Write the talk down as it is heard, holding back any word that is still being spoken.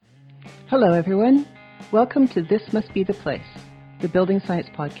Hello, everyone. Welcome to This Must Be the Place, the Building Science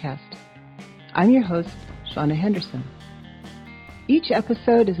Podcast. I'm your host, Shauna Henderson. Each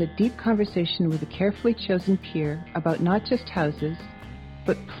episode is a deep conversation with a carefully chosen peer about not just houses,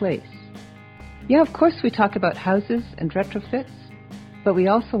 but place. Yeah, of course we talk about houses and retrofits, but we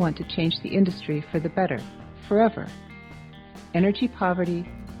also want to change the industry for the better, forever. Energy poverty,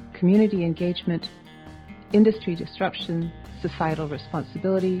 community engagement, industry disruption, societal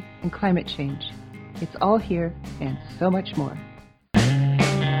responsibility, and climate change. It's all here and so much more.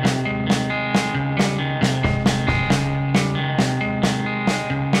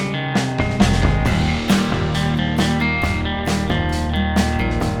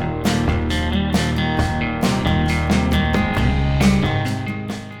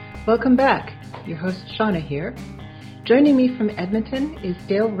 Welcome back. Your host Shauna here. Joining me from Edmonton is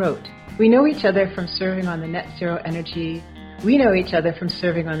Dale Rote. We know each other from serving on the Net Zero Energy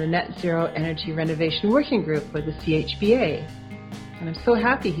Renovation Working Group with the CHBA. And I'm so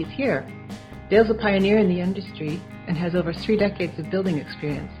happy he's here. Dale's a pioneer in the industry and has over 3 decades of building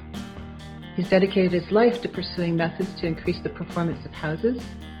experience. He's dedicated his life to pursuing methods to increase the performance of houses.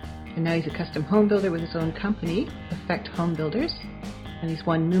 And now he's a custom home builder with his own company, Effect Home Builders. And he's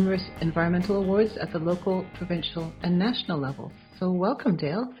won numerous environmental awards at the local, provincial, and national levels. So welcome,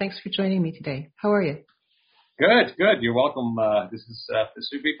 Dale. Thanks for joining me today. How are you? Good. You're welcome. This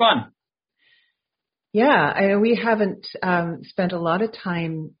should be fun. Yeah, we haven't spent a lot of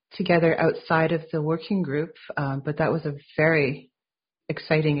time together outside of the working group, but that was a very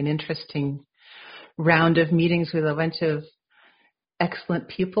exciting and interesting round of meetings with a bunch of excellent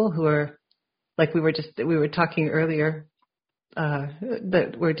people who are, like we were talking earlier,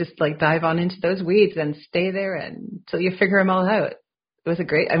 that we're just like dive on into those weeds and stay there until you figure them all out. It was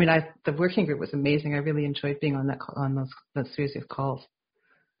the working group was amazing. I really enjoyed being on those series of calls.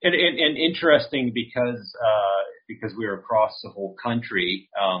 And interesting because we're across the whole country,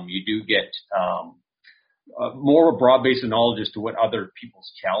 you do get more of a broad base of knowledge as to what other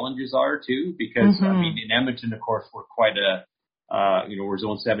people's challenges are too. Because in Edmonton, of course, we're quite we're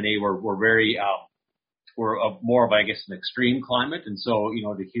Zone 7A. We're very more of, I guess, an extreme climate, and so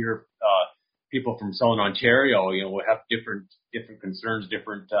to hear people from Southern Ontario, will have different concerns,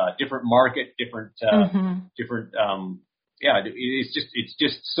 different market, different. It's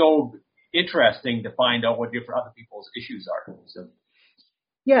just so interesting to find out what different other people's issues are. So.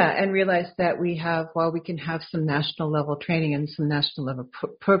 Yeah, and realize that while we can have some national level training and some national level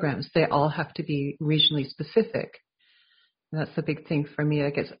programs, they all have to be regionally specific. And that's the big thing for me. I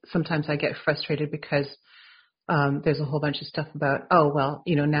guess sometimes I get frustrated because there's a whole bunch of stuff about,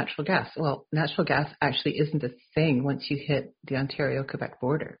 natural gas. Well, natural gas actually isn't a thing once you hit the Ontario-Quebec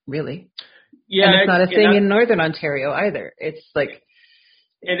border, really. Yeah, and it's not a thing in Northern Ontario either. It's like,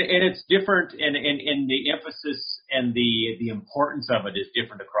 and it's different, and the emphasis and the importance of it is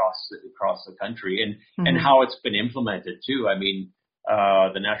different across the country, and how it's been implemented too. I mean,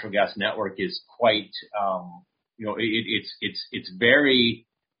 the natural gas network is quite, it's very,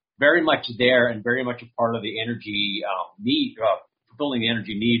 very much there and very much a part of the energy need, fulfilling the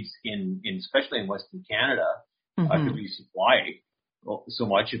energy needs in especially in Western Canada, because we supply so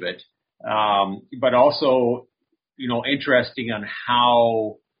much of it. But also, interesting on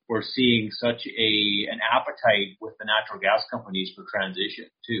how we're seeing such an appetite with the natural gas companies for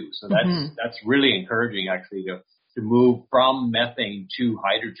transition too. So that's really encouraging actually to move from methane to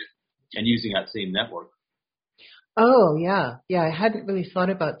hydrogen and using that same network. Oh, yeah. I hadn't really thought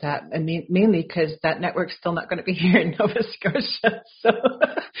about that, and mainly because that network's still not going to be here in Nova Scotia. So,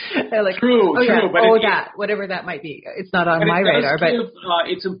 true. But whatever that might be, it's not on my radar. But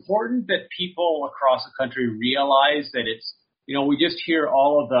it's important that people across the country realize that it's, we just hear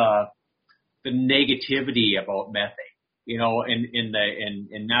all of the negativity about methane,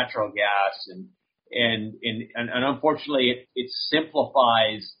 in natural gas and unfortunately, it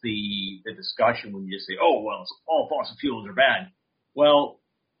simplifies the discussion when you just say, oh, well, all fossil fuels are bad. Well,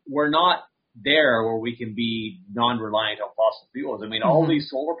 we're not there where we can be non-reliant on fossil fuels. I mean, all these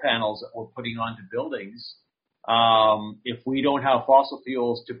solar panels that we're putting onto buildings, if we don't have fossil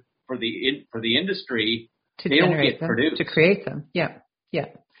fuels for the industry, they don't get produced. To create them. Yeah,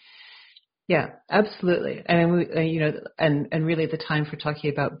 absolutely. And and really the time for talking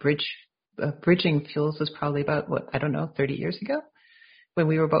about bridging fuels was probably about 30 years ago, when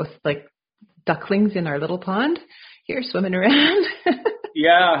we were both like ducklings in our little pond here swimming around.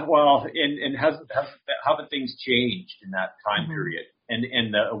 Yeah, well, and haven't things changed in that time period?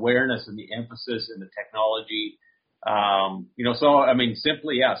 And the awareness and the emphasis and the technology, so I mean,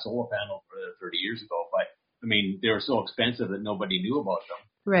 simply solar panels were 30 years ago, but I mean, they were so expensive that nobody knew about them.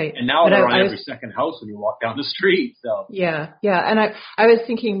 Right. And now But they're on every second house when you walk down the street. So yeah. And I was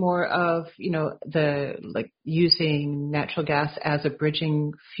thinking more of, the like using natural gas as a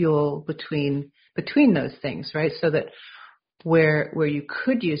bridging fuel between those things, right? So that where you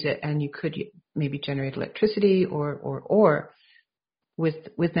could use it and you could maybe generate electricity or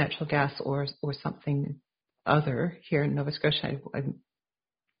with natural gas or something other here in Nova Scotia.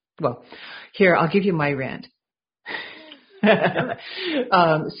 Here I'll give you my rant.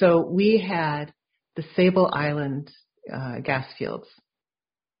 So we had the Sable Island gas fields,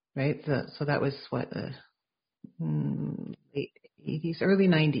 right? So that was late 80s, early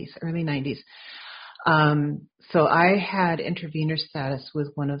 90s. So I had intervener status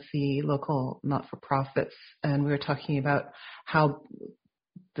with one of the local not-for-profits, and we were talking about how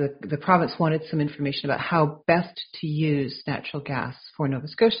the province wanted some information about how best to use natural gas for Nova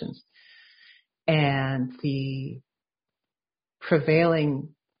Scotians. And the prevailing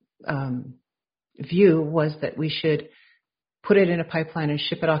view was that we should put it in a pipeline and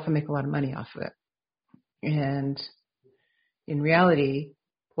ship it off and make a lot of money off of it. And in reality,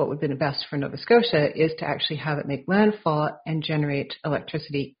 what would have been best for Nova Scotia is to actually have it make landfall and generate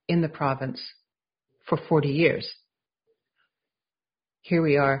electricity in the province for 40 years. Here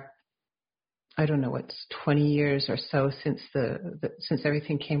we are, I don't know, it's 20 years or so since since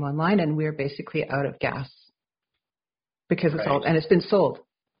everything came online, and we're basically out of gas because it's all, and it's been sold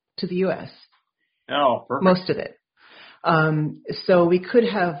to the U.S. Oh, perfect. Most of it. So we could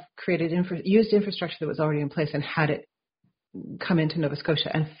have used infrastructure that was already in place and had it come into Nova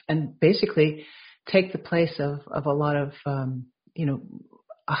Scotia and basically take the place of a lot of, a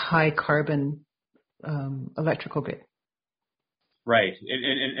high carbon electrical grid. Right.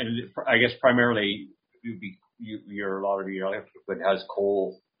 And I guess primarily a lot of your electrical grid has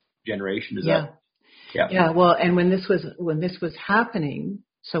coal generation. Is that? Yeah. Yeah. Well, and when this was happening,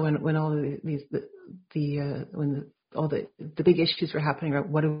 so when all these all the big issues were happening about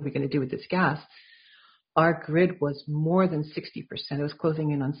what are we going to do with this gas, our grid was more than 60%. It was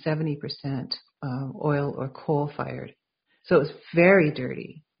closing in on 70% oil or coal fired. So it was very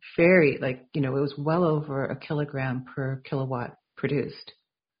dirty, very it was well over a kilogram per kilowatt produced.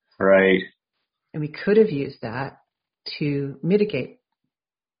 Right. And we could have used that to mitigate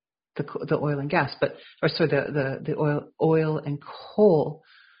the oil and gas, the oil and coal.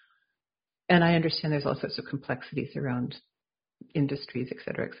 And I understand there's all sorts of complexities around industries, et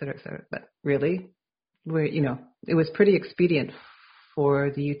cetera, et cetera, et cetera. But really, it was pretty expedient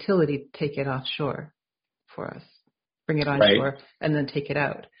for the utility to take it offshore for us, bring it onshore, and then take it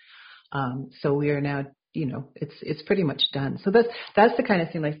out. So we are now, it's pretty much done. So that's the kind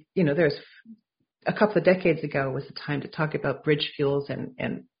of thing, there's a couple of decades ago was the time to talk about bridge fuels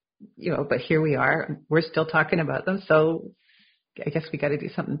and but here we are, we're still talking about them. So I guess we got to do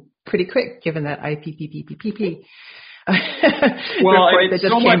something pretty quick, given that IPPPPP report that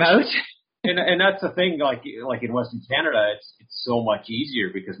just came out. And that's the thing, like in Western Canada, it's so much easier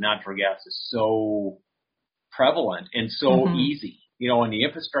because natural gas is so prevalent and so easy, and the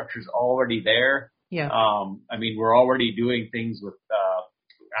infrastructure is already there. Yeah. We're already doing things with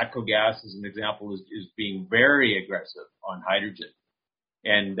ATCO Gas, as an example, is being very aggressive on hydrogen.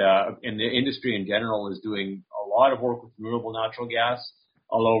 And the industry in general is doing a lot of work with renewable natural gas,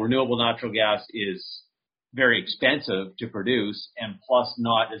 although renewable natural gas is very expensive to produce and plus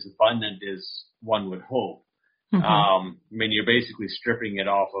not as abundant as one would hope. You're basically stripping it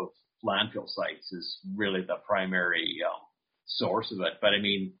off of landfill sites is really the primary source of it. But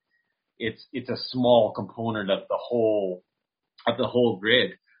it's a small component of the whole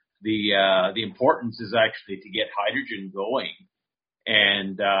grid. The importance is actually to get hydrogen going.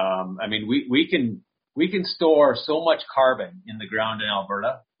 And we can store so much carbon in the ground in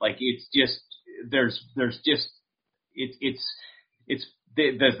Alberta.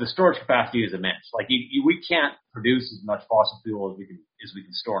 The storage capacity is immense. We can't produce as much fossil fuel as we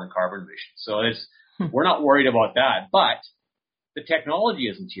can store in carbon emissions. So we're not worried about that. But the technology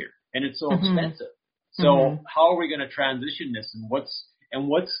isn't here, and it's so expensive. So how are we going to transition this, and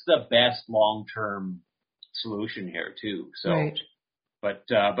what's the best long-term solution here too? So. Right. But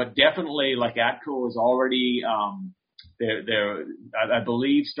definitely, ATCO is already, I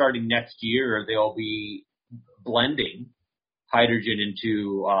believe starting next year, they'll be blending hydrogen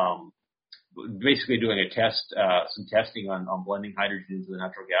into, basically doing some testing on blending hydrogen into the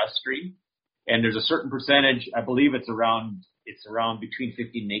natural gas stream. And there's a certain percentage, I believe it's around between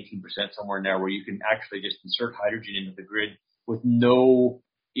 15 and 18%, somewhere in there, where you can actually just insert hydrogen into the grid with no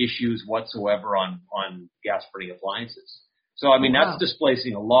issues whatsoever on gas burning appliances. So, that's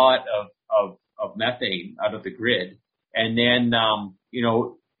displacing a lot of methane out of the grid. And then,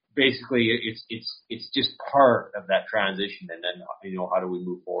 basically it's just part of that transition, and then how do we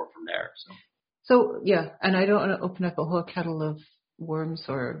move forward from there? So yeah, and I don't want to open up a whole kettle of worms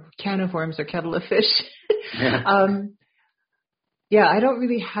or can of worms or kettle of fish. Yeah. I don't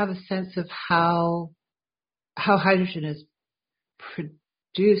really have a sense of how hydrogen is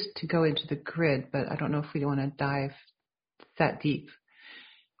produced to go into the grid, but I don't know if we want to dive that deep.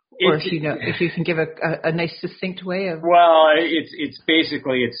 Or if you can give a nice succinct way of. Well, it's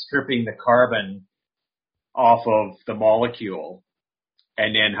basically stripping the carbon off of the molecule,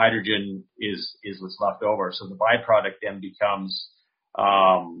 and then hydrogen is what's left over. So the byproduct then becomes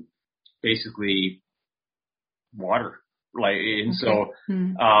basically water. But in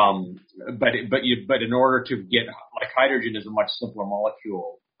order to get, like, hydrogen is a much simpler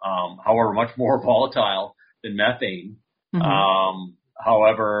molecule, however much more volatile than methane.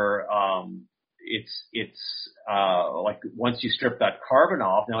 However, it's like once you strip that carbon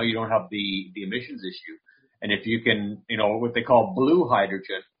off, now you don't have the emissions issue. And if you can, what they call blue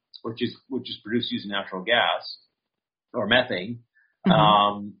hydrogen, which is produced using natural gas or methane,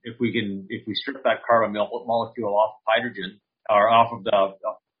 if we strip that carbon molecule off of hydrogen or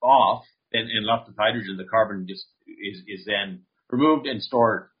and left with hydrogen, the carbon just is then removed and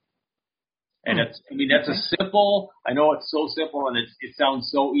stored. And that's a simple, I know it's so simple and it sounds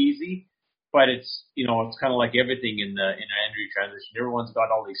so easy, but it's kind of like everything in the energy transition. Everyone's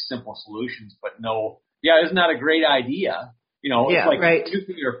got all these simple solutions, but isn't that a great idea? It's like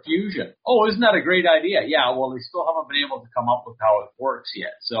nuclear fusion. Oh, isn't that a great idea? Yeah, well, they still haven't been able to come up with how it works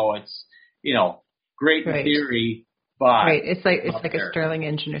yet. So it's, great in theory, but it's like a Stirling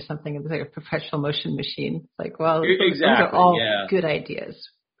engine or something. It's like a perpetual motion machine. It's like, well, those are all good ideas.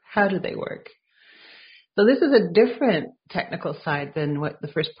 How do they work? So this is a different technical side than what the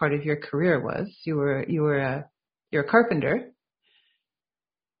first part of your career was. You're a carpenter.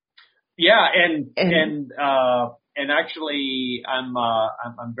 Yeah, and actually, I'm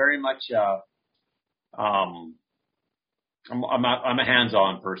very much I'm a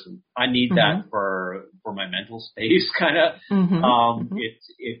hands-on person. I need that for my mental space, kind of.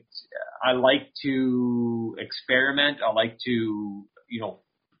 I like to experiment. I like to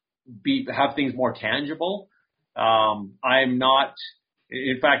have things more tangible. I'm not.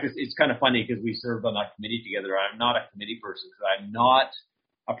 In fact, it's kind of funny because we served on that committee together. I'm not a committee person because I'm not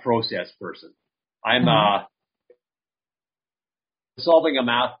a process person. I'm solving a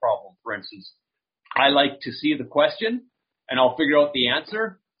math problem, for instance. I like to see the question and I'll figure out the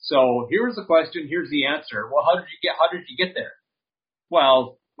answer. So here's the question, here's the answer. Well, how did you get there?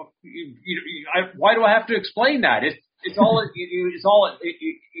 Well, why do I have to explain that? It's all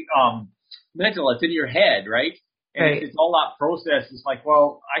mental. It's in your head, right? And it's all that process. It's like,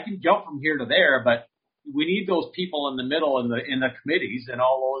 well, I can jump from here to there, but we need those people in the middle in the committees and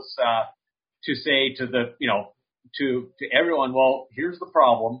all those to say to the to everyone, well, here's the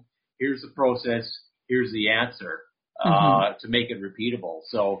problem, here's the process, here's the answer, to make it repeatable.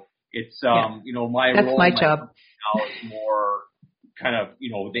 So it's my That's role my job now is more kind of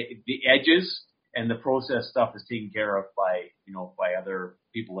the edges, and the process stuff is taken care of by other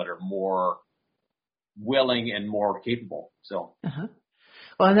people that are more willing and more capable. So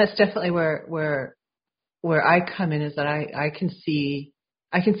well, and that's definitely where I come in, is that I can see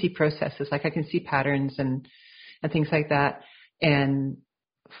processes, like I can see patterns and things like that, and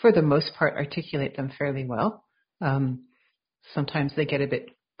for the most part articulate them fairly well. Sometimes they get a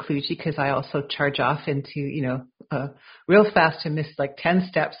bit kludgy because I also charge off into real fast and miss like 10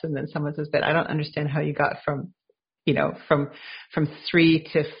 steps, and then someone says, but I don't understand how you got from 3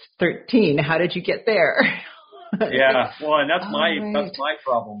 to 13. How did you get there? Yeah, well, and that's my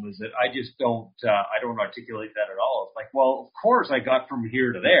problem, is that I just don't articulate that at all. It's like, well, of course I got from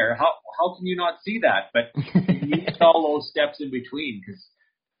here to there. How can you not see that? But you need all those steps in between, because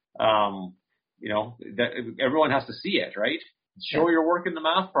everyone has to see it, right? Show your work in the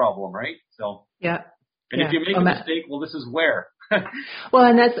math problem, right? So and if you make a mistake, well, this is where. Well,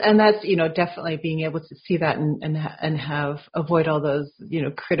 and that's definitely being able to see that and have avoid all those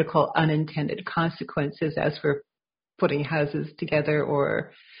critical unintended consequences as we're putting houses together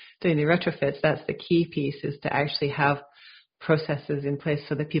or doing the retrofits. That's the key piece, is to actually have processes in place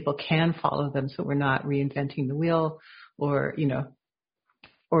so that people can follow them, so we're not reinventing the wheel or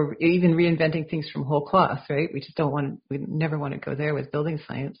or even reinventing things from whole cloth, right? We never want to go there with building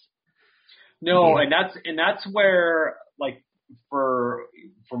science. No, and that's where, like, for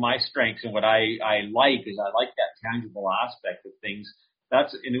my strengths and what I like is I like that tangible aspect of things.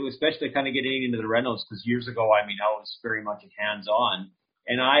 And it was especially kind of getting into the renos, because years ago, I was very much hands-on,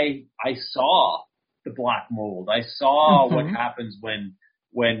 and I saw the black mold. I saw what happens when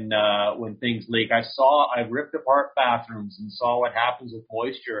when things leak. I ripped apart bathrooms and saw what happens with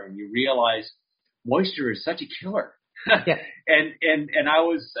moisture, and you realize moisture is such a killer. Yeah. And I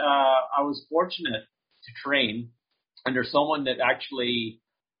was fortunate to train under someone that actually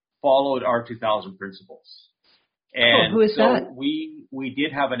followed our 2000 principles. And who is so that? we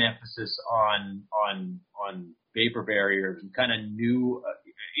did have an emphasis on vapor barriers, and kind of knew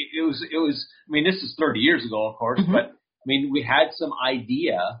it was. I mean, this is 30 years ago, of course, but I mean, we had some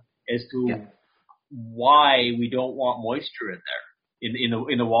idea as to why we don't want moisture in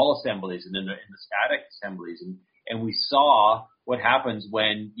there in the wall assemblies and in the static assemblies, and we saw what happens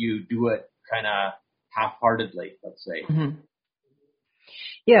when you do it kind of half-heartedly, let's say. Mm-hmm.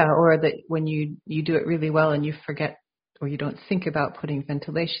 Yeah, or that when you do it really well and you forget or you don't think about putting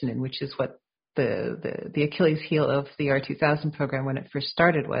ventilation in, which is what the Achilles heel of the R2000 program when it first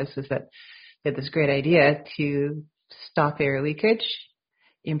started was that they had this great idea to stop air leakage,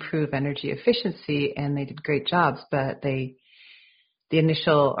 improve energy efficiency, and they did great jobs, but the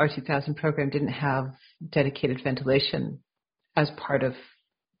initial R2000 program didn't have dedicated ventilation as part of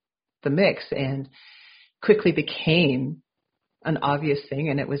the mix, and quickly became an obvious thing.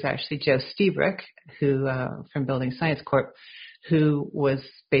 And it was actually Joe Stebrick, who from Building Science Corp, who was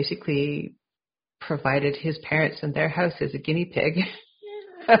basically provided his parents and their house as a guinea pig.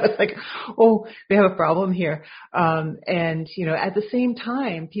 I was like, oh, we have a problem here. And, you know, at the same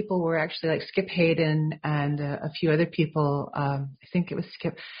time, people were actually like Skip Hayden and a few other people, I think it was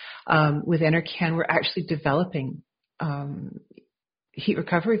Skip, with Enercan, were actually developing heat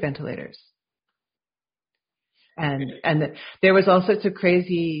recovery ventilators. And there was all sorts of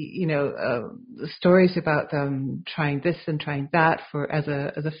crazy, you know, stories about them trying this and trying that as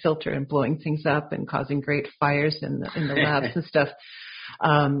a filter and blowing things up and causing great fires in the labs and stuff.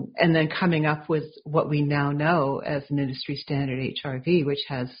 And then coming up with what we now know as an industry standard HRV, which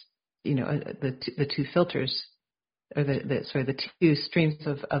has, you know, the two filters, or the two streams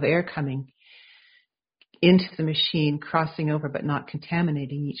of air coming into the machine, crossing over but not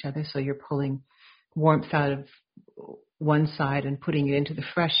contaminating each other. So you're pulling warmth out of one side and putting it into the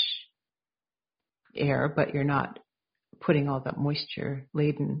fresh air, but you're not putting all that moisture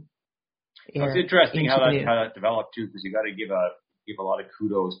laden air. Well, it's interesting how that developed too, because you got to give a lot of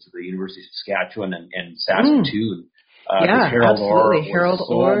kudos to the University of Saskatchewan and Saskatoon. Harold absolutely. Orr was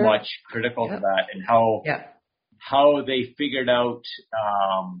so much critical to that, and how they figured out,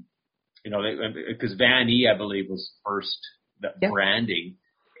 you know, because Van E, I believe, was first branding,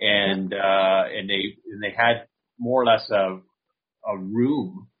 and they had more or less a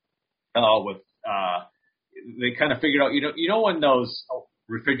room with they kind of figured out, you know when those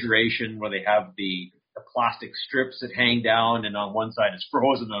refrigeration where they have the plastic strips that hang down, and on one side it's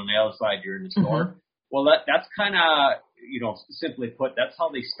frozen, and on the other side you're in the store. Mm-hmm. Well, that's kind of, you know, simply put, that's how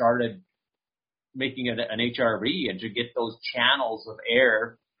they started making an HRV, and to get those channels of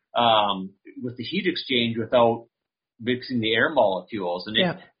air with the heat exchange without mixing the air molecules, and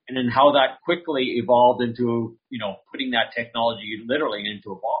then how that quickly evolved into, you know, putting that technology literally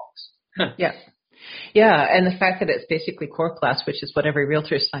into a box. Yeah, and the fact that it's basically Corplast, which is what every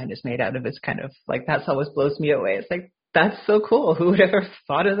realtor sign is made out of, is kind of like, that's always blows me away. It's like, that's so cool. Who would ever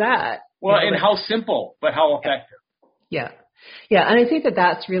thought of that? Well, and how simple, but how effective. Yeah, and I think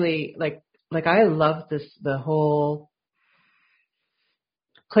that's really like I love the whole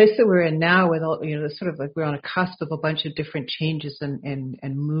place that we're in now, with all, you know, sort of like we're on a cusp of a bunch of different changes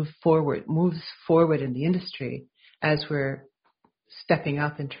and moves forward in the industry as we're stepping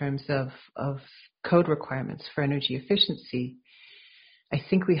up in terms of code requirements for energy efficiency. I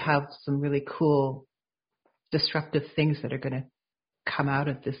think we have some really cool disruptive things that are going to come out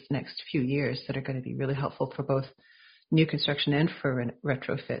of this next few years that are going to be really helpful for both new construction and for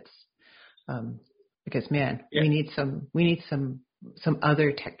retrofits. Because we need some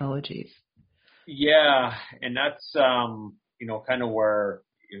other technologies. Yeah, and that's you know, kind of where,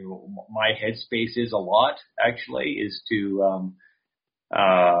 you know, my headspace is a lot, actually, is to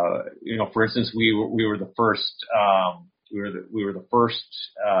you know, for instance, we were the first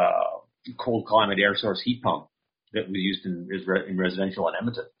cold climate air source heat pump that was used in residential in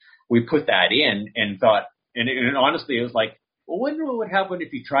Edmonton. We put that in and thought, and honestly, it was like, well, I wonder what would happen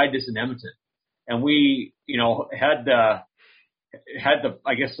if you tried this in Edmonton. And we, you know, had the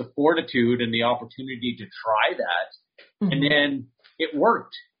I guess the fortitude and the opportunity to try that, mm-hmm. and then it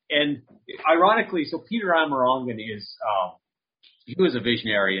worked. And ironically, so Peter Amarangan is he was a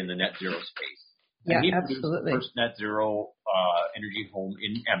visionary in the net zero space. And he produced the first net zero energy home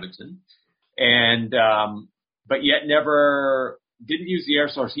in Edmonton, and but yet never didn't use the air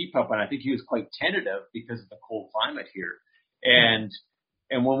source heat pump. And I think he was quite tentative because of the cold climate here. And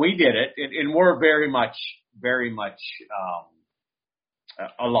and when we did it, and we're very much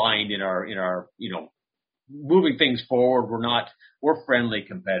aligned in our moving things forward. We're friendly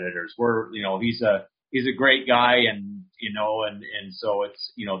competitors. He's a great guy, and so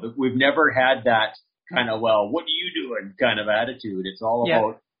it's we've never had that kind of, well, what are you doing kind of attitude. It's all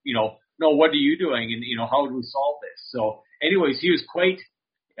about no, what are you doing, and how do we solve this? So anyways, he was quite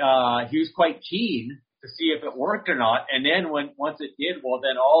keen to see if it worked or not, and then once it did, well,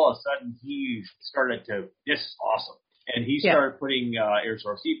 then all of a sudden he started to, this is awesome, and he started putting air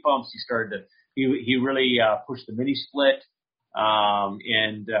source heat pumps. He really pushed the mini split,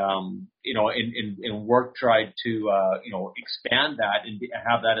 and work tried to expand that and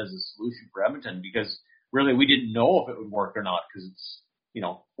have that as a solution for Edmonton, because really we didn't know if it would work or not, because it's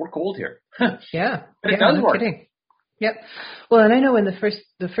we're cold here. Yeah, but it does work. Kidding. Yep. Well, and I know when the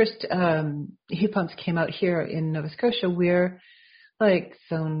first heat pumps came out here in Nova Scotia, we're like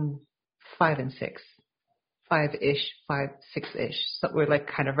zone 5 and 6. 5-ish, 5, 6-ish. So we're like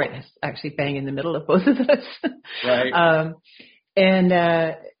kind of right, actually bang in the middle of both of us. Right. And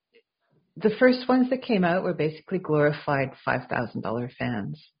the first ones that came out were basically glorified $5,000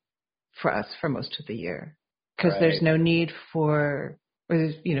 fans for us for most of the year, because there's no need for,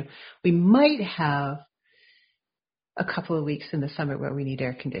 we might have a couple of weeks in the summer where we need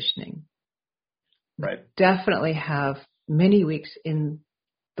air conditioning. Right. Definitely have many weeks in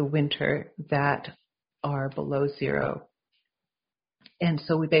the winter that are below zero. And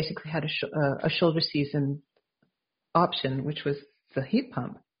so we basically had a shoulder season option, which was the heat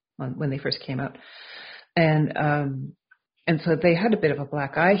pump when they first came out. And so they had a bit of a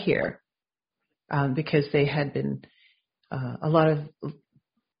black eye here, because they had been, a lot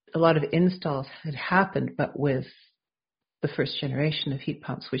of installs had happened, but with the first generation of heat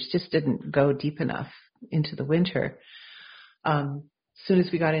pumps, which just didn't go deep enough into the winter. As soon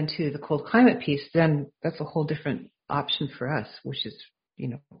as we got into the cold climate piece, then that's a whole different option for us, which is,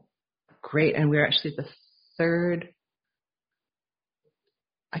 great. And we're actually the third,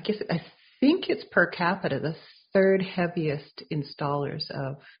 I think it's per capita, the third heaviest installers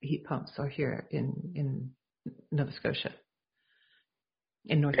of heat pumps are here in Nova Scotia.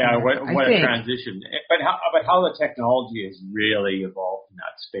 In North America. What a transition. But how the technology has really evolved in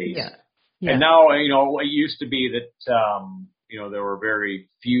that space. Yeah. And now, it used to be that, there were very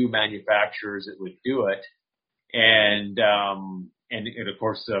few manufacturers that would do it. And of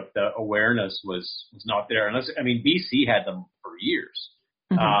course, the awareness was not there. BC had them for years.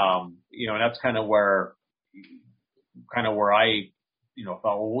 Mm-hmm. That's kind of where I, thought,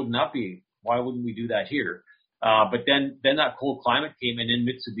 well, why wouldn't we do that here? But then that cold climate came, and then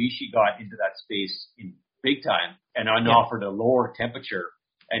Mitsubishi got into that space in big time and offered a lower temperature.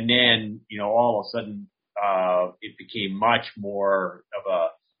 And then, all of a sudden, it became much more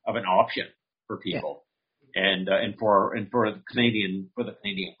of an option for people, and for the Canadian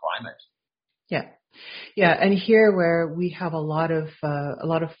climate. Yeah. Yeah. And here where we have a lot of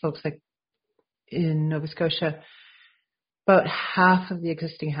folks, like in Nova Scotia, about half of the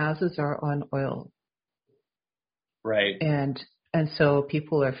existing houses are on oil. Right. And so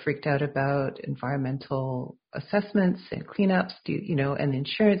people are freaked out about environmental assessments and cleanups, and the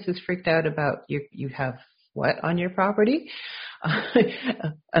insurance is freaked out about you have what on your property?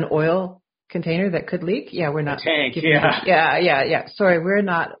 An oil container that could leak? Yeah, we're not. A tank, Yeah. Sorry, we're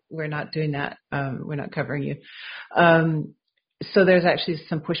not doing that. We're not covering you. So there's actually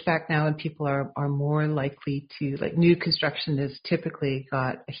some pushback now, and people are more likely to, like, new construction has typically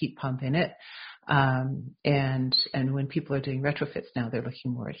got a heat pump in it. And when people are doing retrofits now, they're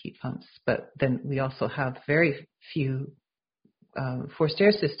looking more at heat pumps. But then we also have very few forced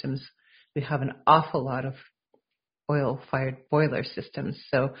air systems. We have an awful lot of oil-fired boiler systems.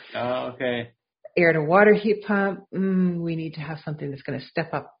 So air to water heat pump, we need to have something that's going to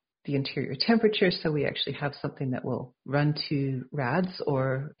step up the interior temperature. So we actually have something that will run to RADs,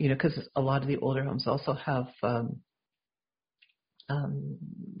 or, because a lot of the older homes also have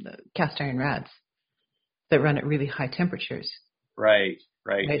cast iron rads that run at really high temperatures. Right.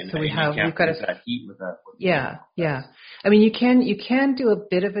 And so we've got that heat with that. Yeah. You can do a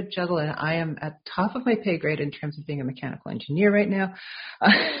bit of a juggle, and I am at the top of my pay grade in terms of being a mechanical engineer right now.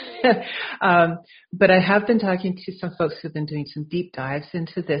 But I have been talking to some folks who've been doing some deep dives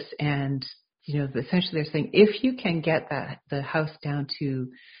into this, and essentially they're saying if you can get the house down to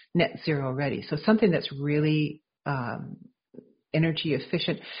net zero ready, so something that's really energy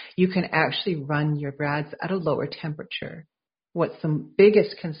efficient, you can actually run your brads at a lower temperature. What's the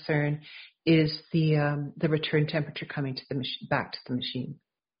biggest concern is the return temperature coming to the back to the machine.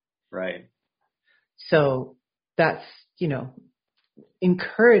 Right. So that's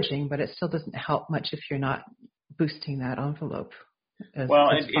encouraging, but it still doesn't help much if you're not boosting that envelope as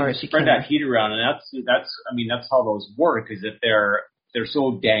far as you spread can. That heat around, and that's how those work. Is that they're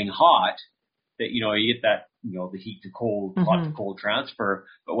so dang hot that you get that the heat to cold, hot to cold transfer.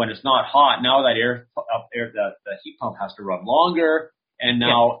 But when it's not hot, now that the heat pump has to run longer. And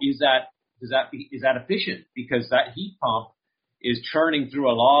now is that efficient? Because that heat pump is churning through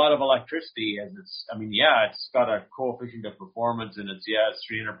a lot of electricity as it's got a coefficient of performance and it's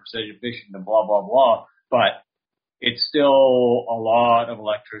 300% efficient and blah, blah, blah. But it's still a lot of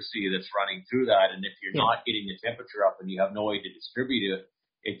electricity that's running through that. And if you're not getting the temperature up and you have no way to distribute it,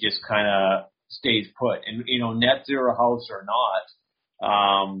 it just kind of stays put. And, net zero house or not,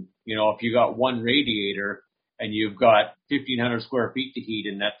 if you got one radiator and you've got 1,500 square feet to heat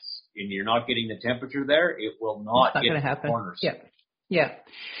and you're not getting the temperature there, it will not get to the corners.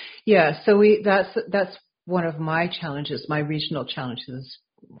 Yeah. So that's one of my challenges, my regional challenges.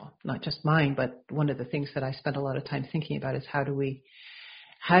 Well, not just mine, but one of the things that I spend a lot of time thinking about is how do we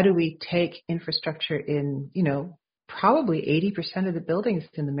take infrastructure in, probably 80% of the buildings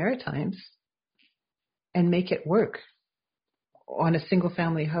in the Maritimes and make it work on a single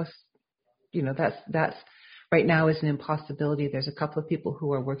family house. That's right now is an impossibility. There's a couple of people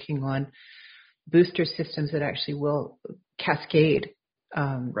who are working on booster systems that actually will cascade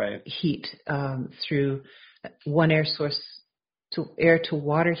heat through one air source to air to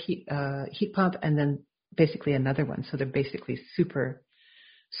water heat pump, and then basically another one. So they're basically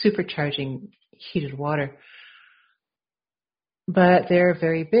supercharging heated water. But they're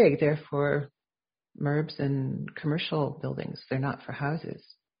very big. They're for MURBs and commercial buildings. They're not for houses.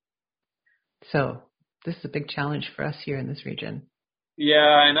 So this is a big challenge for us here in this region.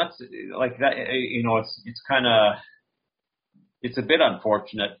 Yeah, and that's like that. It's kind of a bit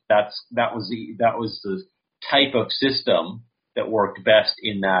unfortunate. That was the type of system that worked best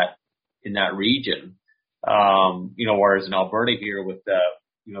in that region. Whereas in Alberta here with the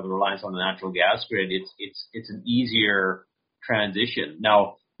reliance on the natural gas grid, it's an easier transition.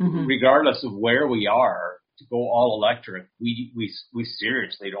 Now, regardless of where we are, to go all electric, we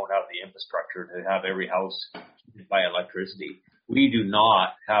seriously don't have the infrastructure to have every house heated by electricity. We do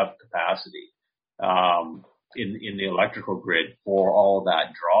not have capacity in the electrical grid for all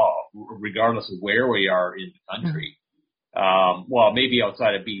that draw, regardless of where we are in the country. Well, maybe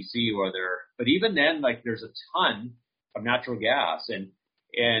outside of BC but even then, like there's a ton of natural gas and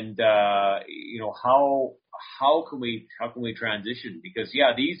how can we transition? Because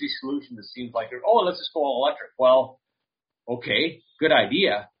the easy solution seems like let's just go all electric. Well, okay, good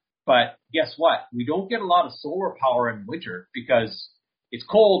idea. But guess what? We don't get a lot of solar power in winter because it's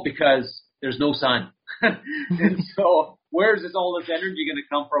cold because there's no sun. And so where's all this energy going to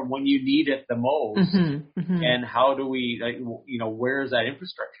come from when you need it the most? And how do we, where's that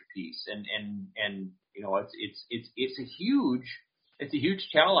infrastructure piece? And it's a huge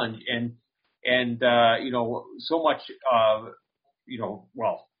challenge. And so much,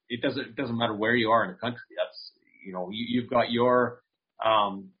 well, it doesn't matter where you are in the country. That's, you've got your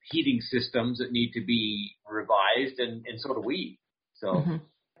heating systems that need to be revised, and so do we. So.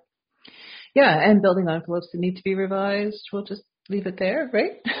 Yeah, and building envelopes that need to be revised. We'll just leave it there,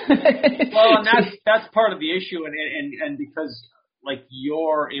 right? Well, and that's part of the issue, and because like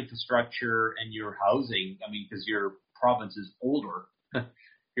your infrastructure and your housing, because your province is older,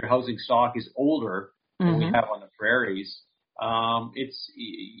 your housing stock is older than we have on the prairies.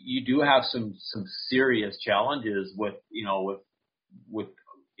 You do have some serious challenges with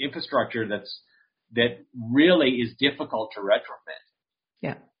infrastructure that really is difficult to retrofit.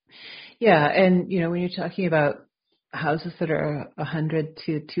 Yeah, and when you're talking about houses that are 100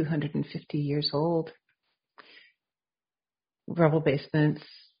 to 250 years old, rubble basements,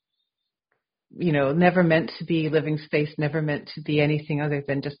 never meant to be living space, never meant to be anything other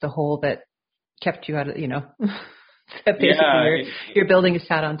than just a hole that kept you out of, that basically your building is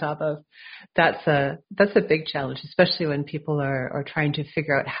sat on top of. That's a big challenge, especially when people are trying to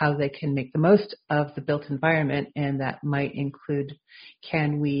figure out how they can make the most of the built environment, and that might include,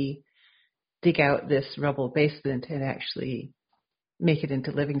 can we dig out this rubble basement and actually make it into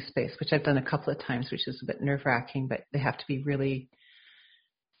living space, which I've done a couple of times, which is a bit nerve-wracking, but they have to be really,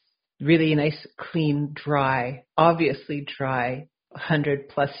 really nice, clean, dry, obviously dry,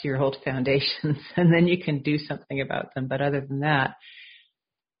 100-plus-year-old foundations, and then you can do something about them. But other than that,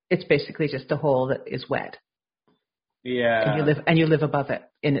 it's basically just a hole that is wet. Yeah. And you live above it,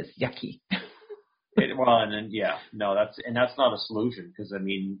 and it's yucky. That's not a solution because, as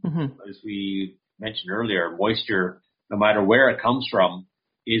we mentioned earlier, moisture, no matter where it comes from,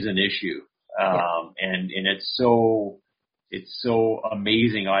 is an issue. And it's so it's so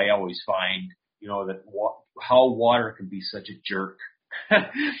amazing. I always find, that how water can be such a jerk.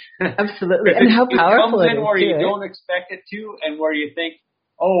 Absolutely. And how powerful it comes in it is where you too. don't expect it to, and where you think,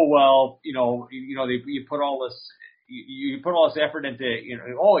 oh, well, you put all this, you put all this effort into,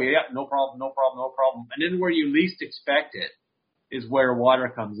 oh yeah, no problem. And then where you least expect it is where water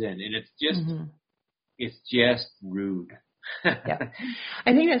comes in, and it's just rude. Yeah.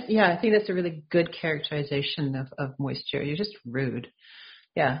 I think that's a really good characterization of moisture. You're just rude.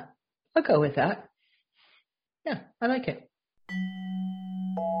 Yeah. I'll go with that. Yeah, I like it.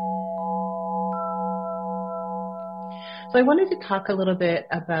 So I wanted to talk a little bit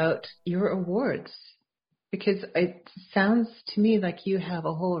about your awards, because it sounds to me like you have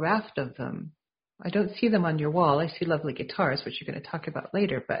a whole raft of them. I don't see them on your wall. I see lovely guitars, which you're going to talk about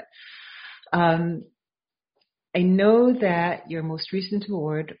later, but I know that your most recent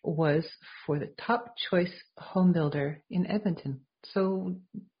award was for the Top Choice Home Builder in Edmonton. So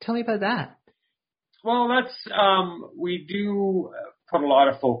tell me about that. Well, we do put a lot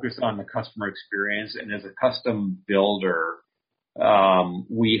of focus on the customer experience, and as a custom builder,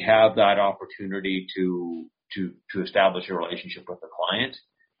 we have that opportunity to establish a relationship with the client,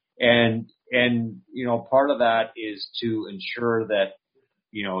 and part of that is to ensure that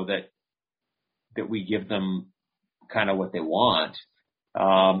that we give them kind of what they want,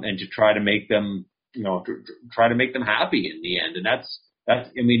 and to try to make them happy in the end. And that's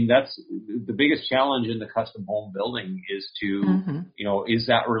the biggest challenge in the custom home building is to, is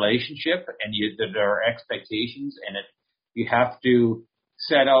that relationship, and there are expectations, and you have to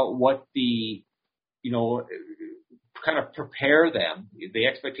set out what the, kind of prepare them. The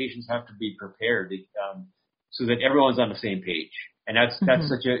expectations have to be prepared, so that everyone's on the same page. And that's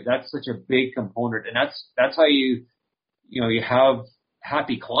such a big component. And that's how you have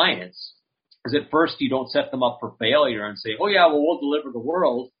happy clients. Because at first you don't set them up for failure and say, oh yeah, well, we'll deliver the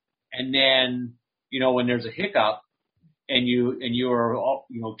world. And then, when there's a hiccup and you are,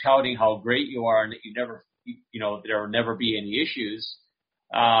 touting how great you are and that you never, there will never be any issues.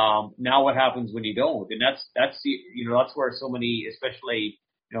 Now what happens when you don't? And that's where so many, especially,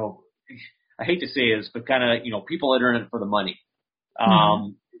 I hate to say this, but kind of, people that are in it for the money,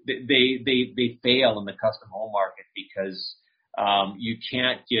 they fail in the custom home market because, you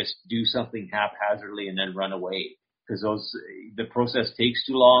can't just do something haphazardly and then run away, because the process takes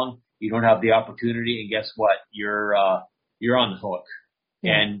too long. You don't have the opportunity, and guess what? You're on the hook.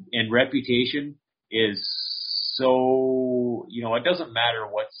 Yeah. And reputation is so, it doesn't matter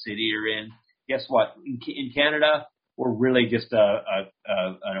what city you're in. Guess what? In Canada, we're really just an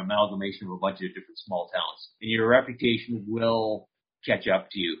amalgamation of a bunch of different small towns, and your reputation will catch up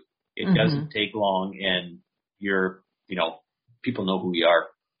to you. It doesn't take long, and you're, people know who you are,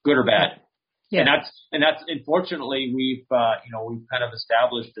 good or bad. Yeah. And that's unfortunately we've kind of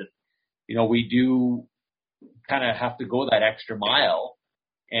established that, we do kind of have to go that extra mile,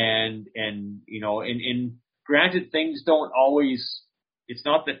 and granted, things don't always, it's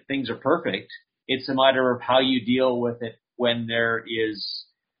not that things are perfect. It's a matter of how you deal with it when there is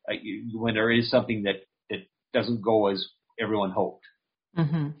something that doesn't go as everyone hoped.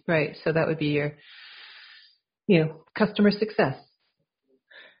 Right. So that would be your, customer success.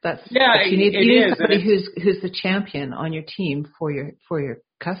 You need somebody who's the champion on your team for your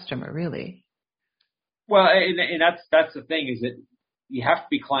customer, really. Well, and that's the thing, is that you have to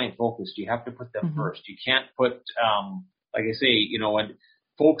be client focused. You have to put them first. You can't put, like I say, when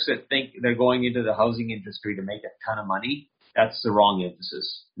folks that think they're going into the housing industry to make a ton of money, that's the wrong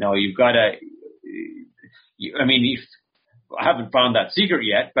emphasis. No, you've got to. I haven't found that secret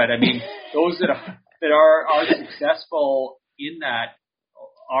yet, but those that are successful in that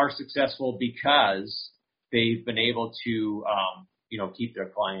are successful because they've been able to, keep their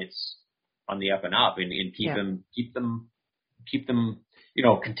clients on the up and up, and keep them,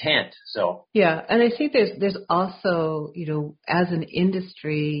 content. So. Yeah. And I think there's also, as an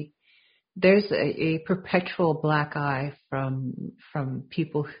industry, there's a perpetual black eye from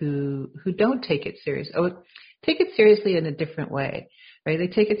people who don't take it serious. Take it seriously in a different way, right? They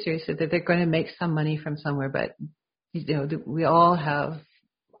take it seriously that they're going to make some money from somewhere, but we all have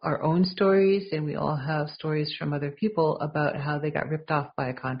our own stories, and we all have stories from other people about how they got ripped off by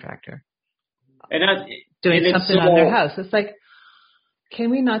a contractor doing something on their house. It's like, can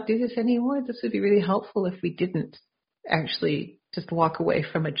we not do this anymore? This would be really helpful if we didn't actually just walk away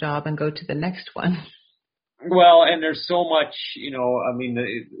from a job and go to the next one. Well, and there's so much,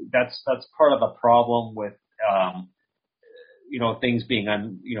 that's part of the problem with, things being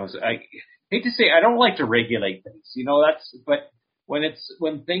I hate to say, I don't like to regulate things, but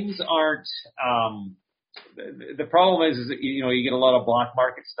when things aren't, the problem is that, you get a lot of black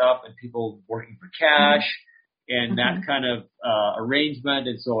market stuff and people working for cash and that kind of arrangement,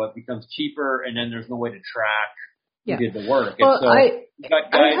 and so it becomes cheaper, and then there's no way to track who did the work. Well, and so you've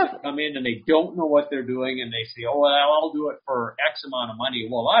got guys that come in and they don't know what they're doing, and they say, "Oh, well, I'll do it for X amount of money."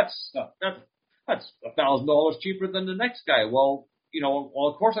 Well, that's $1,000 cheaper than the next guy. Well,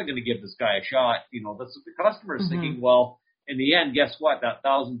 of course I'm going to give this guy a shot. That's what the customer is thinking. Well, in the end, guess what? That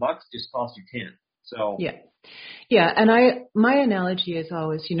 $1,000 just cost you 10. So yeah. And my analogy is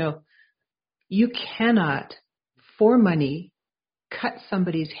always, you cannot, for money, cut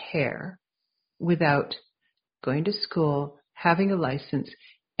somebody's hair without going to school, having a license,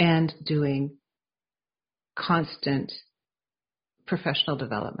 and doing constant professional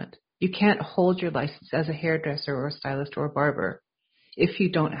development. You can't hold your license as a hairdresser or a stylist or a barber if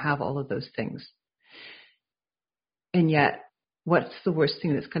you don't have all of those things. And yet, what's the worst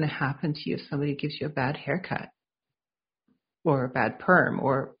thing that's going to happen to you if somebody gives you a bad haircut or a bad perm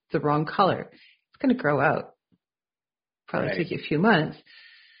or the wrong color? It's going to grow out. Probably take you a few months.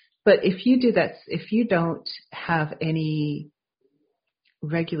 But if you do that, if you don't have any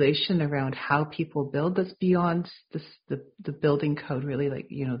regulation around how people build, that's beyond the building code, really. Like,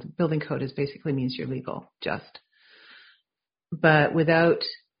 the building code basically means you're legal, just. But without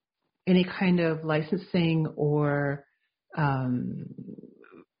any kind of licensing or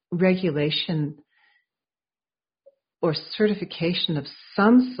regulation or certification of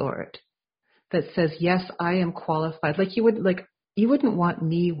some sort that says, yes, I am qualified. You wouldn't want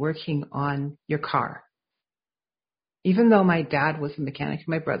me working on your car. Even though my dad was a mechanic,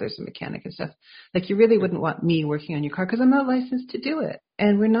 my brother's a mechanic and stuff, you really wouldn't want me working on your car because I'm not licensed to do it.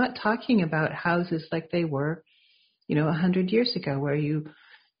 And we're not talking about houses like they were, 100 years ago, where you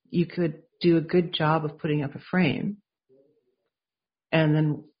could do a good job of putting up a frame, and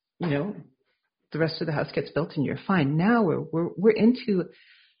then, the rest of the house gets built and you're fine. Now we're into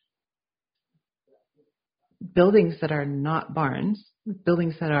buildings that are not barns,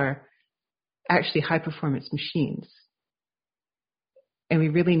 buildings that are actually high performance machines. And we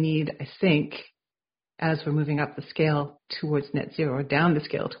really need, I think, as we're moving up the scale towards net zero or down the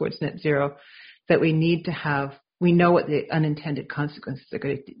scale towards net zero, that we need to have, we know what the unintended consequences are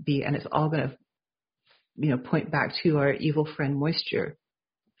going to be, and it's all going to, point back to our evil friend moisture.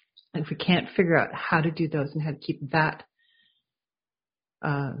 And if we can't figure out how to do those and how to keep that,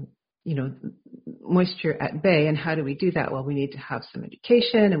 moisture at bay, and how do we do that? Well, we need to have some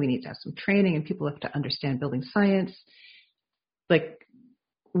education, and we need to have some training, and people have to understand building science.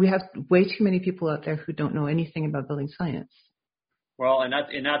 We have way too many people out there who don't know anything about building science. Well, and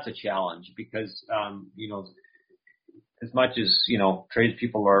that's a challenge because, as much as,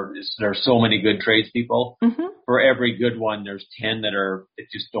 tradespeople there's so many good tradespeople. For every good one, there's 10 that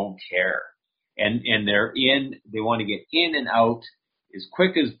just don't care. And they want to get in and out as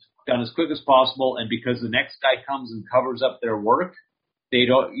quick as possible. And because the next guy comes and covers up their work, the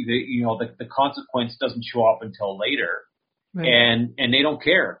consequence doesn't show up until later. Right. And they don't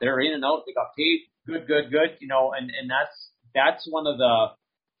care. They're in and out. They got paid. Good. And that's one of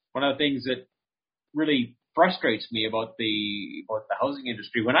the things that really frustrates me about the housing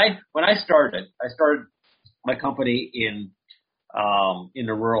industry. When I started my company in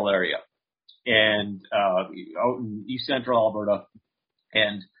the rural area and out in East Central Alberta,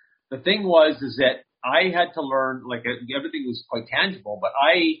 and the thing is that I had to learn, everything was quite tangible, but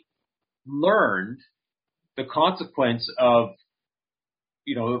I learned the consequence of,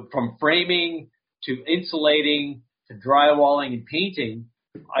 from framing to insulating to drywalling and painting.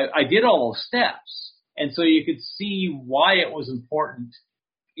 I did all those steps. And so you could see why it was important,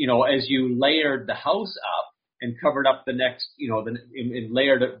 as you layered the house up and covered up the next, and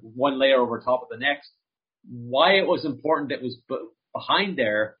layered it one layer over top of the next, why it was important that was behind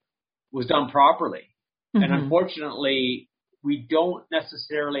there was done properly. And unfortunately, we don't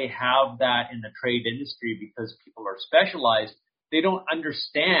necessarily have that in the trade industry because people are specialized. They don't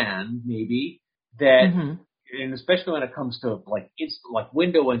understand maybe that, and especially when it comes to like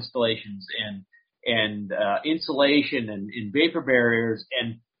window installations and insulation and vapor barriers,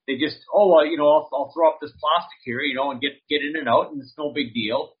 and they just, I'll throw up this plastic here, and get in and out, and it's no big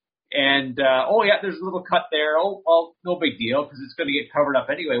deal. And, there's a little cut there. Oh, no big deal because it's going to get covered up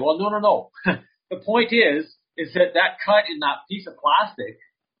anyway. Well, no. The point is that cut in that piece of plastic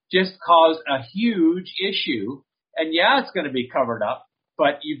just caused a huge issue. And it's going to be covered up,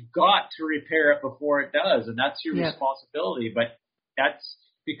 but you've got to repair it before it does. And that's your responsibility. But that's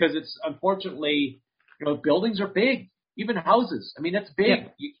because it's unfortunately, buildings are big, even houses. I mean, that's big. Yeah.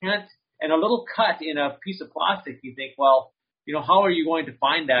 You can't, and a little cut in a piece of plastic, you think, well, how are you going to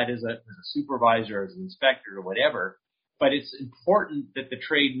find that as a supervisor, as an inspector or whatever? But it's important that the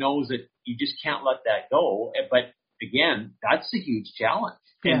trade knows that you just can't let that go. But again, that's a huge challenge.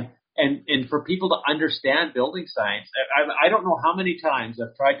 Yeah. And for people to understand building science, I don't know how many times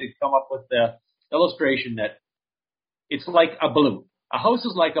I've tried to come up with the illustration that it's like a balloon. A house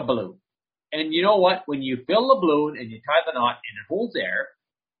is like a balloon. And you know what? When you fill the balloon and you tie the knot and it holds air,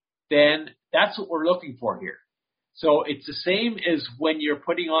 then that's what we're looking for here. So it's the same as when you're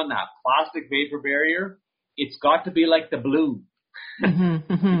putting on that plastic vapor barrier. It's got to be like the balloon.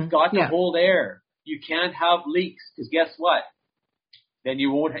 It's got to hold air. You can't have leaks, because guess what? Then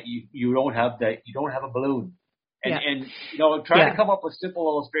you won't. You don't have a balloon. And try to come up with simple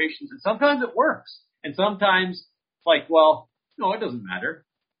illustrations, and sometimes it works, and sometimes it's like, well, no, it doesn't matter.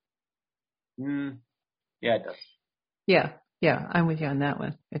 Yeah, it does. Yeah, I'm with you on that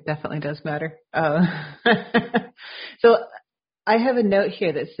one. It definitely does matter. So I have a note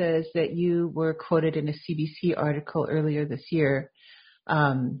here that says that you were quoted in a CBC article earlier this year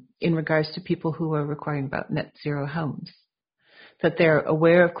in regards to people who are requiring about net zero homes, that they're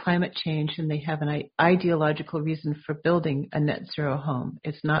aware of climate change and they have an ideological reason for building a net zero home.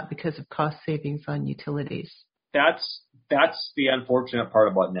 It's not because of cost savings on utilities. That's the unfortunate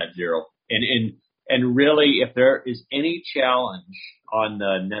part about net zero. And really, if there is any challenge on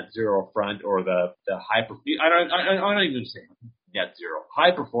the net zero front or the high, I don't even say net zero,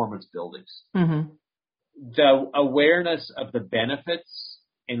 high performance buildings, the awareness of the benefits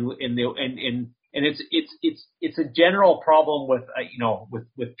and it's a general problem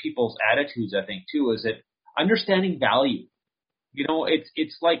with people's attitudes, I think too, is that understanding value.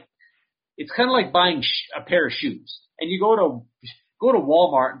 It's kind of like buying a pair of shoes, and you go to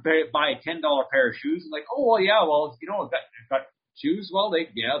Walmart and buy a $10 pair of shoes, and like, oh well, yeah, well, I've got shoes. Well, they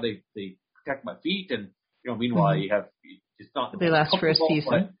protect my feet, and meanwhile it's not they last for a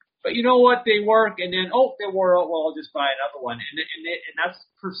season. But you know what? They work, and then they wore out. Well, I'll just buy another one, and that's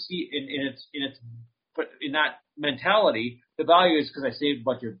perceived but in that mentality, the value is because I saved a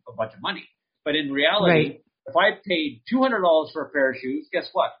bunch of money. But in reality, if I paid $200 for a pair of shoes, guess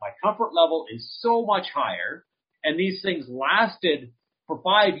what? My comfort level is so much higher. And these things lasted for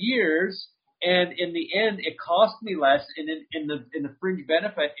 5 years, and in the end, it cost me less. And in the fringe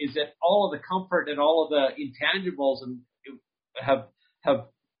benefit is that all of the comfort and all of the intangibles have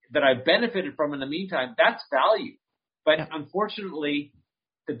that I benefited from in the meantime. That's value. But unfortunately,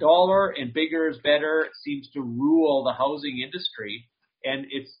 the dollar and bigger is better seems to rule the housing industry, and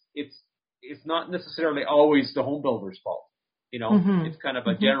it's not necessarily always the home builder's fault. It's kind of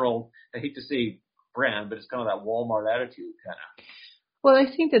a general. I hate to say brand, but it's kind of that Walmart attitude kind of. Well,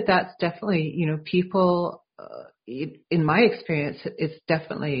 I think that's definitely, people, in my experience, it's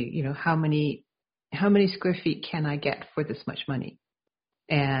definitely, how many square feet can I get for this much money?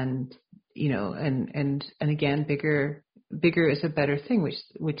 And, and again, bigger is a better thing,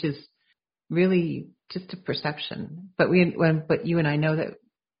 which is really just a perception. But you and I know that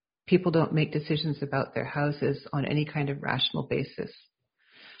people don't make decisions about their houses on any kind of rational basis.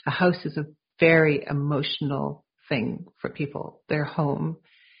 A house is a very emotional thing for people. Their home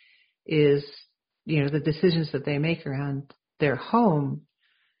is, the decisions that they make around their home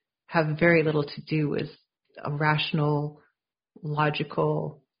have very little to do with a rational,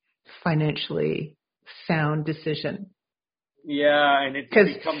 logical, financially sound decision. Yeah, and it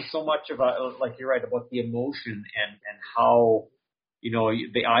becomes so much about, like you're right, about the emotion and how,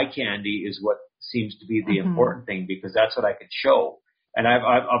 the eye candy is what seems to be the important thing, because that's what I can show. And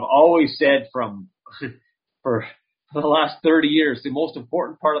I've always said for the last 30 years, the most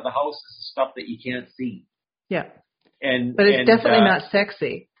important part of the house is the stuff that you can't see. Yeah. But it's definitely not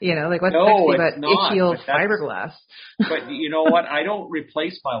sexy. What's sexy about itchy old fiberglass? But you know what? I don't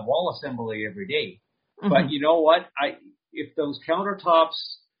replace my wall assembly every day. But you know what? If those countertops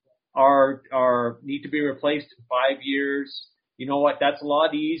need to be replaced in 5 years, you know what? That's a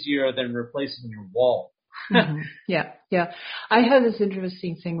lot easier than replacing your wall. Yeah. I have this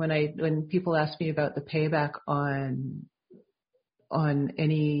interesting thing when people ask me about the payback on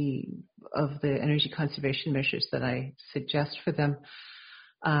any of the energy conservation measures that I suggest for them.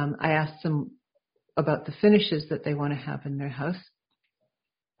 I ask them about the finishes that they want to have in their house,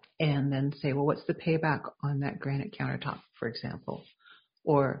 and then say, well, what's the payback on that granite countertop, for example?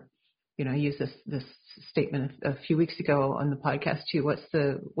 Or, I used this statement a few weeks ago on the podcast too. What's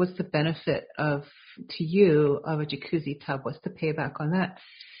the benefit to you of a jacuzzi tub? What's the payback on that?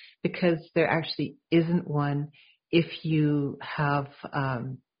 Because there actually isn't one if you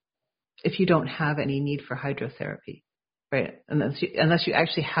don't have any need for hydrotherapy, right? Unless you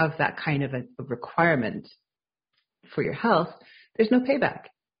actually have that kind of a requirement, for your health, there's no payback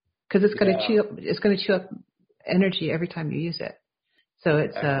because it's going to chew up energy every time you use it. So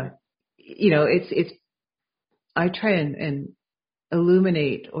it's, I try and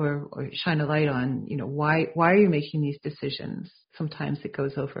illuminate or shine a light on, why are you making these decisions? Sometimes it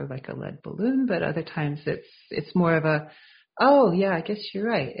goes over like a lead balloon, but other times it's more of a, oh yeah, I guess you're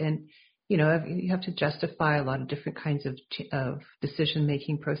right. And, you have to justify a lot of different kinds of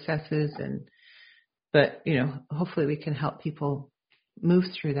decision-making processes. But hopefully we can help people move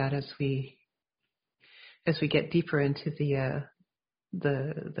through that as we get deeper into the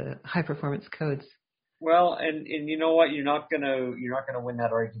high performance codes. Well, and you know what? You're not gonna win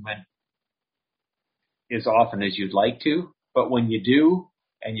that argument as often as you'd like to, but when you do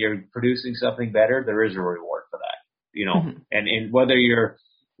and you're producing something better, there is a reward for that. Mm-hmm. And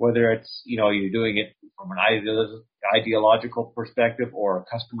whether it's you're doing it from an ideological perspective or a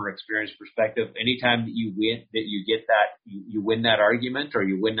customer experience perspective, anytime that you win that argument or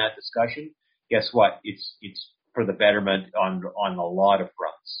you win that discussion, guess what? It's for the betterment on a lot of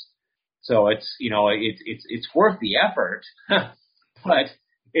fronts. So it's worth the effort, but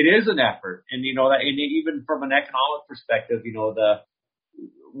it is an effort. And and even from an economic perspective,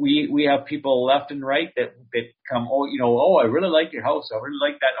 we have people left and right that come, I really like your house. I really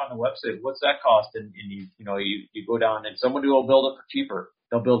like that on the website. What's that cost? And you go down and someone will build it for cheaper.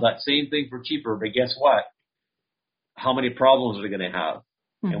 They'll build that same thing for cheaper. But guess what? How many problems are they going to have?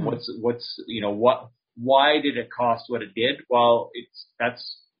 Mm-hmm. And why did it cost what it did? Well,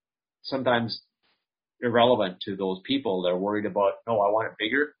 that's sometimes irrelevant to those people. They're worried about, no, I want it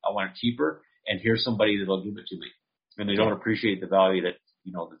bigger. I want it cheaper. And here's somebody that'll give it to me. And they don't appreciate the value that,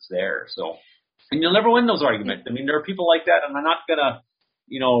 that's there. So, and you'll never win those arguments. I mean, there are people like that, and I'm not gonna,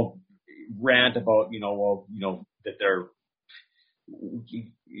 rant about, that they're,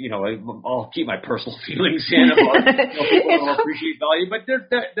 I'll keep my personal feelings in about, people don't appreciate value, but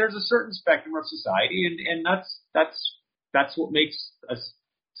there's a certain spectrum of society, and that's what makes a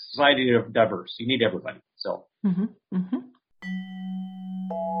society diverse. You need everybody. So. Mm-hmm. Mm-hmm.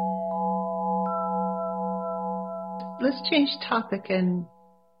 Let's change topic and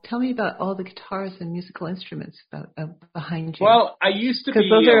tell me about all the guitars and musical instruments behind you. Well, I used to be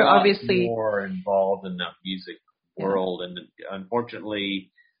those are obviously more involved in the music world, and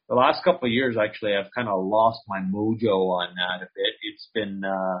unfortunately, the last couple of years, actually, I've kind of lost my mojo on that a bit. It's been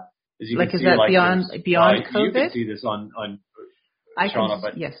as you can see, is that beyond COVID? You can see this on Shauna,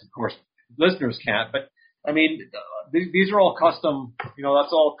 but yes, of course, listeners can't. But I mean, these are all custom.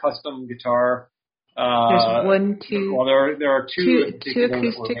 That's all custom guitar. There's one, two. Well, there are two acoustics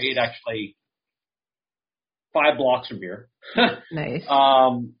that were made actually 5 blocks from here. Nice.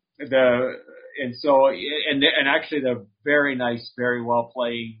 And actually they're very nice, very well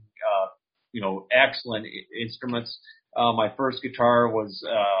playing, excellent instruments. My first guitar was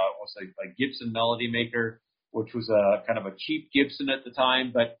a Gibson Melody Maker, which was a kind of a cheap Gibson at the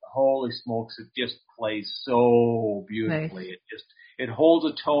time, but holy smokes, it just plays so beautifully. Nice. It holds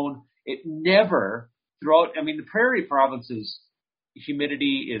a tone. It never throughout. I mean, the Prairie Province's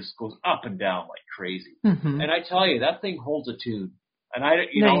humidity goes up and down like crazy, and I tell you, that thing holds a tune. And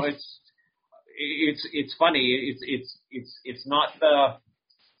it's funny. It's not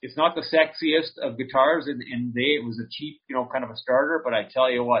the sexiest of guitars, and it was a cheap, kind of a starter. But I tell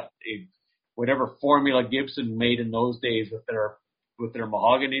you what, whatever formula Gibson made in those days with their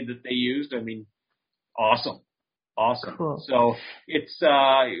mahogany that they used, I mean, awesome. Cool. So it's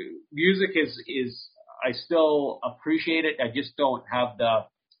music is I still appreciate it. I just don't have the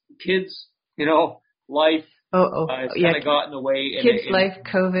kids, life. It's kind of got in the way. Kids, life,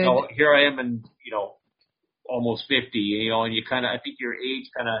 COVID. Here I am, and almost 50. And you kind of, I think your age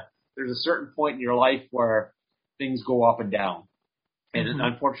there's a certain point in your life where things go up and down. And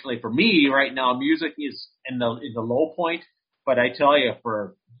unfortunately for me right now, music is in the low point. But I tell you,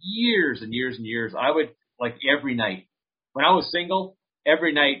 for years and years and years, I would. Like every night, when I was single,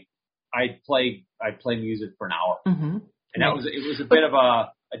 every night I'd play music for an hour, and it was a bit of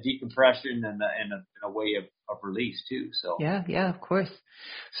a decompression and a way of release too. So yeah, of course.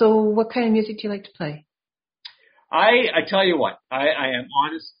 So what kind of music do you like to play? I tell you what, I am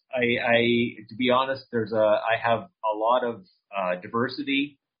honest. To be honest, I have a lot of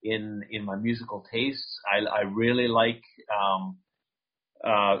diversity in my musical tastes. I really like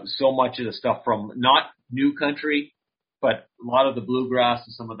so much of the stuff from not new country, but a lot of the bluegrass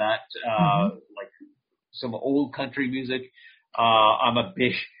and some of that, like some old country music. I'm a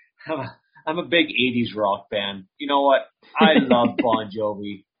big 80s rock fan. You know what? I love Bon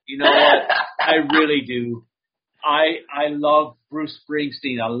Jovi. You know what? I really do. I love Bruce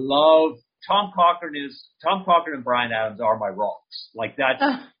Springsteen. I love Tom Cochrane and Bryan Adams are my rocks. Like that's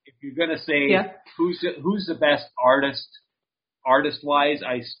if you're gonna say who's the best artist wise,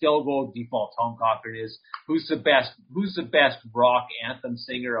 I still go default Tom Cochrane is. Who's the best rock anthem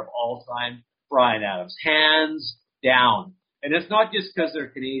singer of all time? Bryan Adams, hands down. And it's not just because they're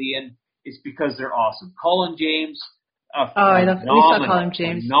Canadian; it's because they're awesome. Colin James, I love. We saw Colin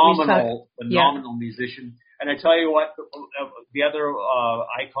James, phenomenal musician. And I tell you what, the other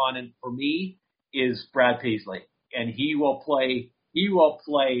icon for me is Brad Paisley, and he will play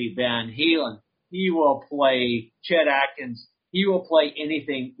Van Halen, he will play Chet Atkins, he will play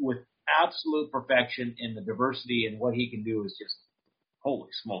anything with absolute perfection, and the diversity and what he can do is just,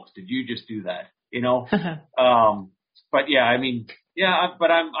 holy smokes, did you just do that? You know? But yeah, I mean, yeah, but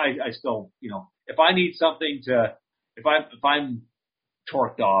I still, you know, if I need something to, if I'm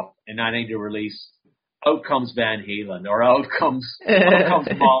torqued off and I need to release, out comes Van Halen, or out comes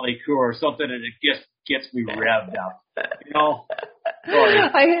Motley Crue, or something, and it just gets me revved up. You know,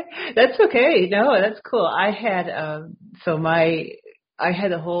 that's okay. No, that's cool. I had I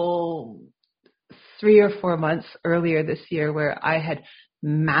had a whole 3 or 4 months earlier this year where I had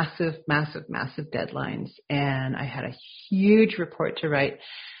massive deadlines, and I had a huge report to write,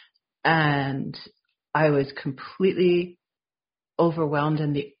 and I was completely overwhelmed,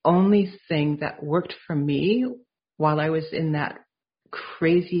 and the only thing that worked for me while I was in that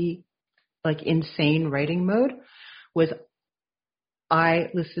crazy, like insane writing mode was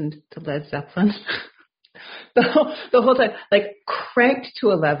I listened to Led Zeppelin the whole time, like cranked to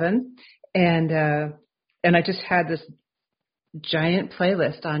 11, and I just had this giant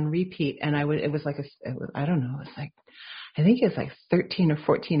playlist on repeat, and I think it's like 13 or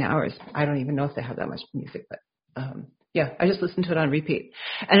 14 hours. I don't even know if they have that much music, but yeah, I just listened to it on repeat,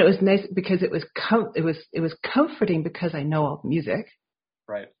 and it was nice because it was comforting because I know all the music,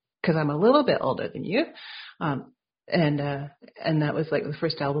 right? Because I'm a little bit older than you, and that was like the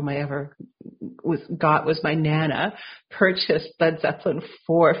first album I ever was my Nana purchased Led Zeppelin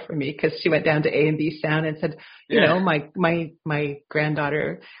 4 for me because she went down to A&B Sound and said, you know, my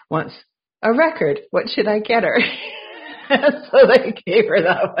granddaughter wants a record. What should I get her? So they gave her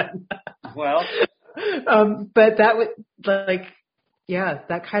that one. Well. But that was like, yeah,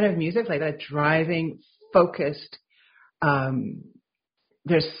 that kind of music, like that driving, focused,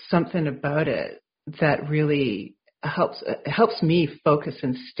 there's something about it that really helps me focus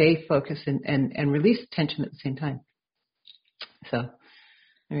and stay focused and release tension at the same time. So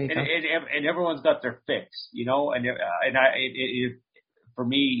there you go. And everyone's got their fix, you know, for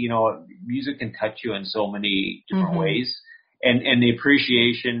me, you know, music can touch you in so many different ways. And the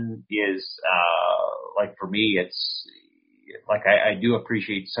appreciation is, like for me, it's like I do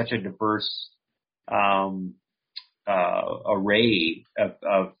appreciate such a diverse array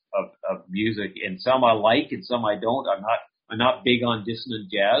of music, and some I like and some I don't. I'm not big on dissonant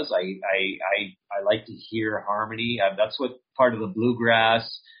jazz. I like to hear harmony. That's what part of the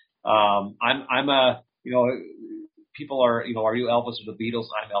bluegrass. I'm a, you know, people are, you know, are you Elvis or the Beatles?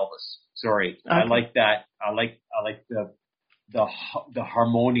 I'm Elvis. Sorry. Okay. I like that. I like the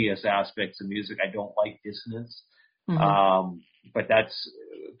harmonious aspects of music. I don't like dissonance. But that's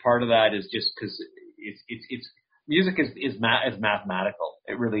part of that is just because it's music is mathematical.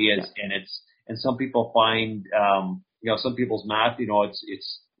 It really is. Yeah. And some people find, you know, some people's math, you know,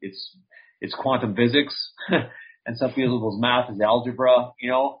 it's quantum physics and some people's math is algebra, you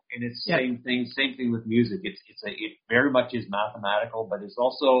know, and it's same thing with music. It very much is mathematical, but it's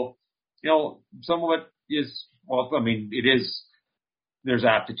also, you know, some of it is, well, I mean, it is, there's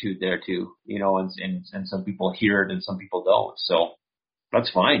aptitude there too, you know, and some people hear it and some people don't. So that's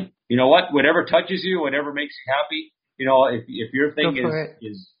fine. You know what? Whatever touches you, whatever makes you happy, you know, if your thing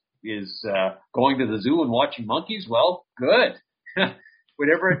is going to the zoo and watching monkeys, well, good.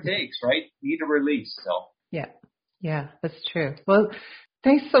 Whatever it takes, right? Need a release. So. Yeah, that's true. Well,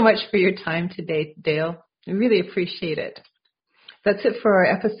 thanks so much for your time today, Dale. I really appreciate it. That's it for our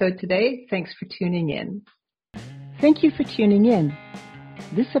episode today. Thanks for tuning in. Thank you for tuning in.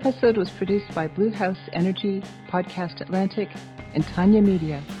 This episode was produced by Blue House Energy, Podcast Atlantic, and Tanya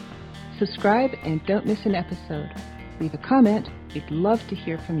Media. Subscribe and don't miss an episode. Leave a comment. We'd love to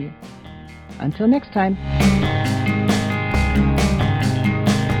hear from you. Until next time.